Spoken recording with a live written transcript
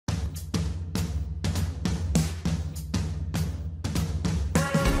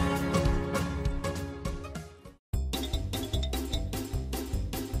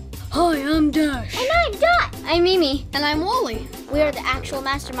Hi, I'm Dash. And I'm Dot. I'm Mimi. And I'm Wally. We are the actual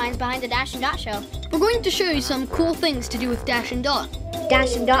masterminds behind the Dash and Dot show. We're going to show you some cool things to do with Dash and Dot.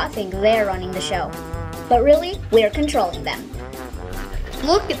 Dash and Dot think they're running the show, but really, we're controlling them.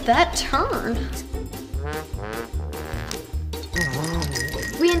 Look at that turn.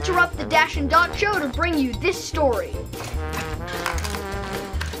 We interrupt the Dash and Dot show to bring you this story.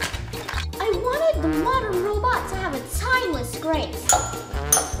 I wanted the modern robot to have a timeless grace.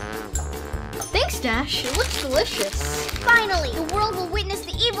 Thanks, Dash. It looks delicious. Finally, the world will witness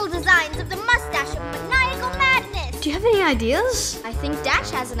the evil designs of the mustache of maniacal madness. Do you have any ideas? I think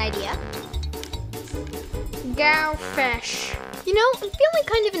Dash has an idea. Gowfish. You know, I'm feeling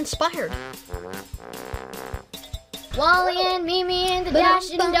kind of inspired. Wally and Mimi and the Dash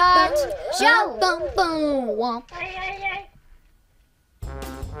and Dot show.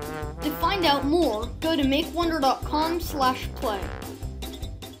 To find out more, go to makewonder.com/play.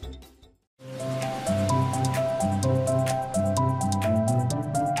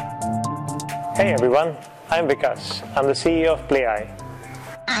 Hey everyone, I'm Vikas. I'm the CEO of PlayEye.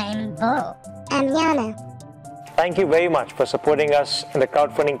 I'm Bo. I'm Yana. Thank you very much for supporting us in the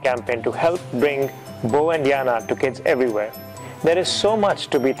crowdfunding campaign to help bring Bo and Yana to kids everywhere. There is so much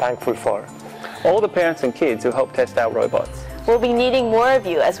to be thankful for. All the parents and kids who help test out robots. We'll be needing more of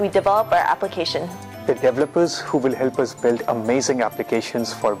you as we develop our application. The developers who will help us build amazing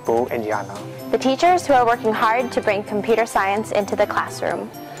applications for Bo and Yana. The teachers who are working hard to bring computer science into the classroom.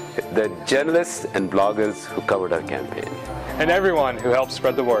 The journalists and bloggers who covered our campaign. And everyone who helped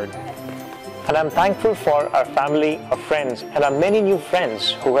spread the word. And I'm thankful for our family, our friends, and our many new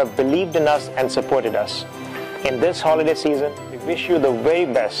friends who have believed in us and supported us. In this holiday season, we wish you the very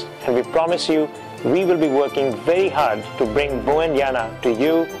best, and we promise you we will be working very hard to bring Bo and Yana to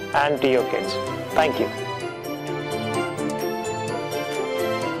you and to your kids. Thank you.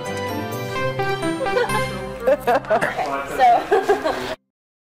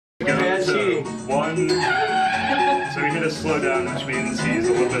 So we hit a slow down, which means he's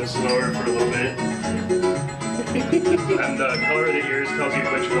a little bit slower for a little bit. And the color of the ears tells you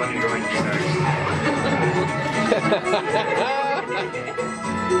which one you're going to next.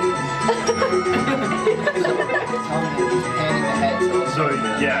 So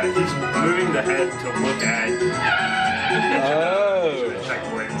yeah, he's moving the head to look at the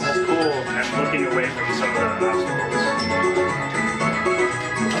checkpoints. That's cool. And looking away from some of the obstacles.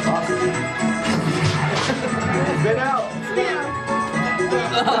 That's awesome. Spin out!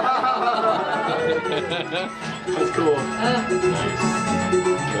 That's cool.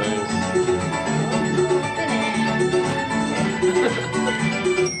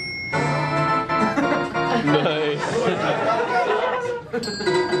 Nice.